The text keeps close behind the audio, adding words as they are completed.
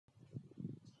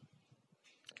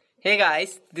Hey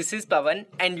guys, this is Pawan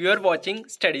and you are watching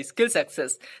study skill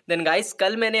success. Then guys,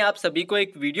 कल मैंने आप सभी को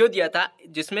एक वीडियो दिया था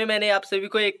जिसमें मैंने आप सभी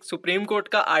को एक सुप्रीम कोर्ट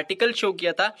का आर्टिकल शो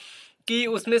किया था कि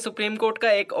उसमें सुप्रीम कोर्ट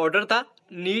का एक ऑर्डर था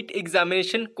नीट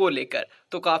एग्जामिनेशन को लेकर।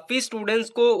 तो काफ़ी स्टूडेंट्स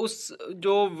को उस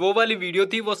जो वो वाली वीडियो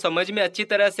थी वो समझ में अच्छी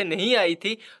तरह से नहीं आई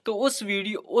थी। तो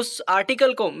उस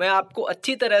आर्टिकल को मैं आपको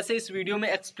अच्छी तरह से इस वीडियो में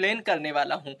एक्सप्लेन करने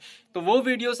वाला हूँ। तो वो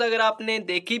वीडियोस अगर आपने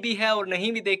देखी भी है और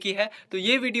नहीं भी देखी है तो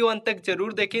ये वीडियो अंत तक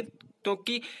ज़रूर देखें,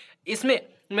 क्योंकि इसमें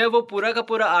मैं वो पूरा का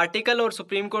पूरा आर्टिकल और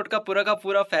सुप्रीम कोर्ट का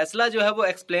पूरा फैसला जो है वो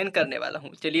एक्सप्लेन करने वाला हूँ।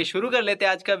 चलिए शुरू कर लेते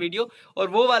हैं आज का वीडियो। और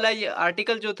वो वाला ये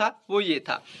आर्टिकल जो था वो ये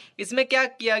था। इसमें क्या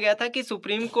किया गया था कि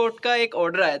सुप्रीम कोर्ट का एक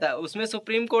ऑर्डर आया था। उसमें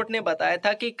सुप्रीम कोर्ट ने बताया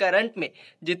था कि करंट में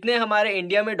जितने हमारे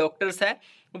इंडिया में डॉक्टर्स हैं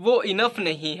वो इनफ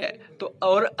नहीं है, तो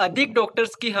और अधिक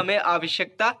डॉक्टर्स की हमें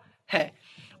आवश्यकता है।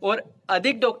 और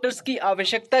अधिक डॉक्टर्स की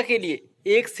आवश्यकता के लिए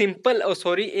एक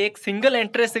सिंगल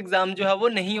एंट्रेंस एग्ज़ाम जो है वो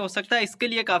नहीं हो सकता। इसके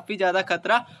लिए काफ़ी ज़्यादा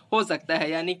खतरा हो सकता है,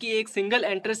 यानी कि एक सिंगल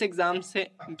एंट्रेंस एग्ज़ाम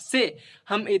से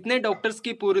हम इतने डॉक्टर्स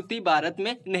की पूर्ति भारत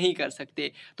में नहीं कर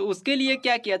सकते। तो उसके लिए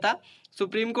क्या किया था,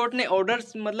 सुप्रीम कोर्ट ने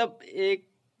ऑर्डर्स मतलब एक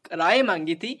राय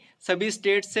मांगी थी सभी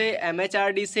स्टेट से,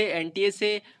 MHRD से, NTA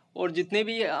से और जितने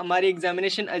भी हमारी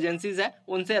एग्जामिनेशन एजेंसीज हैं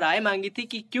उनसे राय मांगी थी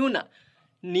कि क्यों ना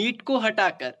नीट को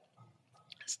हटाकर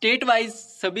स्टेट वाइज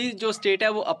सभी जो स्टेट है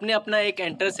वो अपने अपना एक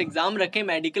एंट्रेंस एग्ज़ाम रखें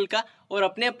मेडिकल का, और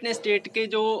अपने अपने स्टेट के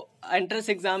जो एंट्रेंस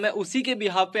एग्ज़ाम है उसी के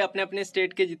बिहाफ पे अपने अपने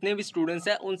स्टेट के जितने भी स्टूडेंट्स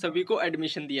हैं उन सभी को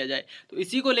एडमिशन दिया जाए। तो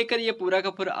इसी को लेकर ये पूरा का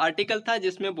पूरा आर्टिकल था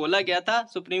जिसमें बोला गया था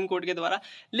सुप्रीम कोर्ट के द्वारा।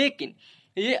 लेकिन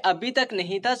ये अभी तक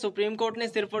नहीं था, सुप्रीम कोर्ट ने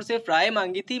सिर्फ और सिर्फ राय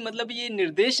मांगी थी, मतलब ये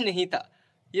निर्देश नहीं था,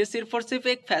 ये सिर्फ और सिर्फ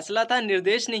एक फैसला था,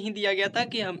 निर्देश नहीं दिया गया था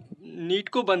कि हम नीट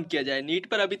को बंद किया जाए। नीट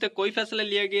पर अभी तक कोई फैसला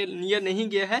लिया नहीं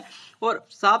गया है। और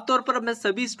साफ तौर पर मैं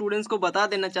सभी स्टूडेंट्स को बता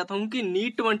देना चाहता हूं कि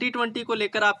नीट 2020 को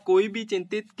लेकर आप कोई भी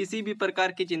किसी भी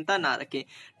प्रकार की चिंता ना रखें।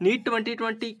 नीट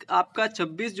 2020 आपका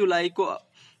 26 जुलाई को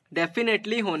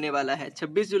डेफिनेटली होने वाला है।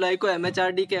 26 जुलाई को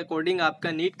MHRD के अकॉर्डिंग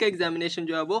आपका नीट का एग्जामिनेशन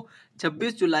जो है वो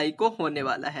 26 जुलाई को होने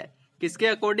वाला है। किसके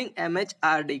अकॉर्डिंग?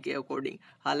 MHRD के अकॉर्डिंग।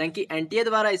 हालांकि NTA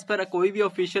द्वारा इस पर कोई भी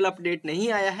ऑफिशियल अपडेट नहीं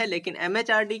आया है, लेकिन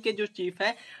MHRD के जो चीफ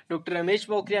है डॉक्टर रमेश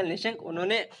पोखरियाल निशंक,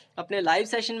 उन्होंने अपने लाइव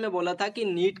सेशन में बोला था कि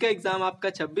नीट का एग्जाम आपका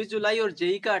 26 जुलाई और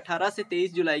जेई का 18 से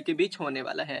 23 जुलाई के बीच होने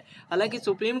वाला है। हालांकि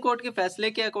सुप्रीम कोर्ट के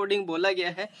फैसले के अकॉर्डिंग बोला गया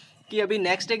है कि अभी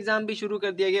नेक्स्ट एग्जाम भी शुरू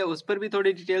कर दिया गया, उस पर भी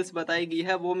थोड़ी डिटेल्स बताई गई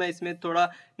है, वो मैं इसमें थोड़ा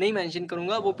नहीं मेंशन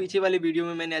करूंगा, वो पीछे वाली वीडियो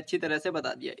में मैंने अच्छी तरह से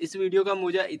बता दिया। इस वीडियो का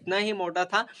मुझे इतना ही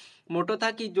मोटो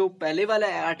था कि जो पहले वाला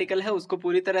आर्टिकल है उसको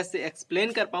पूरी तरह से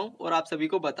एक्सप्लेन कर पाऊँ और आप सभी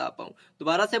को बता पाऊँ।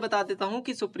 दोबारा से बता देता हूँ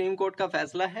कि सुप्रीम कोर्ट का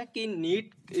फैसला है कि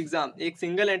नीट एग्ज़ाम, एक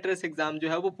सिंगल एंट्रेंस एग्ज़ाम जो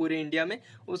है वो पूरे इंडिया में,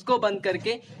 उसको बंद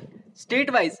करके स्टेट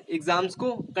वाइज एग्ज़ाम्स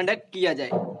को कंडक्ट किया जाए।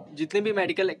 जितने भी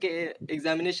मेडिकल के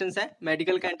एग्जामिनेशंस हैं,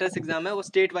 मेडिकल का एंट्रेंस एग्ज़ाम है, वो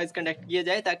स्टेट वाइज कंडक्ट किया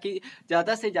जाए ताकि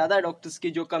ज़्यादा से ज़्यादा डॉक्टर्स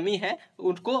की जो कमी है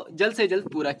उनको जल्द से जल्द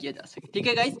पूरा किया जा सके। ठीक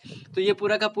है गाइस, तो ये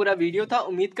पूरा का पूरा वीडियो था।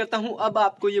 उम्मीद करता हूँ अब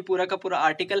आपको ये पूरा का पूरा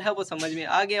आर्टिकल है वो समझ में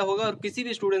आ गया होगा और किसी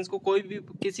भी स्टूडेंट्स को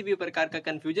किसी भी प्रकार का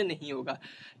कन्फ्यूजन नहीं होगा।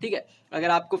 ठीक है, अगर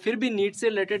आपको फिर भी नीट से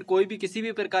रिलेटेड कोई भी किसी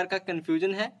भी प्रकार का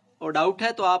कन्फ्यूजन है और डाउट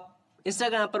है तो आप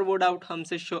इंस्टाग्राम पर वो डाउट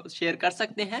हमसे शेयर कर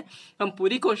सकते हैं। हम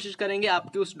पूरी कोशिश करेंगे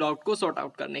आपके उस डाउट को सॉर्ट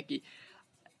आउट करने की।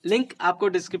 लिंक आपको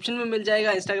डिस्क्रिप्शन में मिल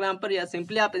जाएगा इंस्टाग्राम पर, या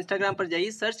सिंपली आप इंस्टाग्राम पर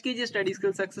जाइए, सर्च कीजिए स्टडी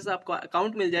स्किल सक्सेस, आपको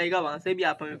अकाउंट मिल जाएगा, वहाँ से भी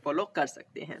आप हमें फॉलो कर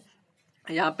सकते हैं।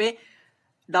 यहाँ पे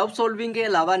डाउट सॉल्विंग के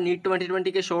अलावा नीट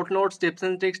 2020 के short notes, tips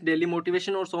and tricks, daily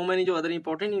motivation और सो मैनी जो अदर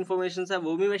इंपॉर्टेंट इन्फॉर्मेशन है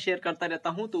वो भी मैं शेयर करता रहता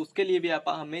हूँ, तो उसके लिए भी आप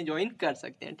हमें ज्वाइन कर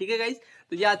सकते हैं। ठीक है गाइस,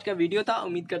 तो ये आज का वीडियो था।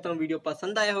 उम्मीद करता हूँ वीडियो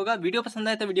पसंद आया होगा। वीडियो पसंद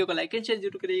आया तो वीडियो को लाइक एंड शेयर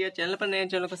जरूर करिएगा। चैनल पर नए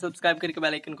चैनल को सब्सक्राइब करके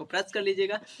बेल आइकन को प्रेस कर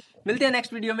लीजिएगा। मिलते हैं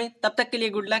नेक्स्ट वीडियो में, तब तक के लिए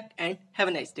good luck and have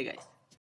a nice day guys.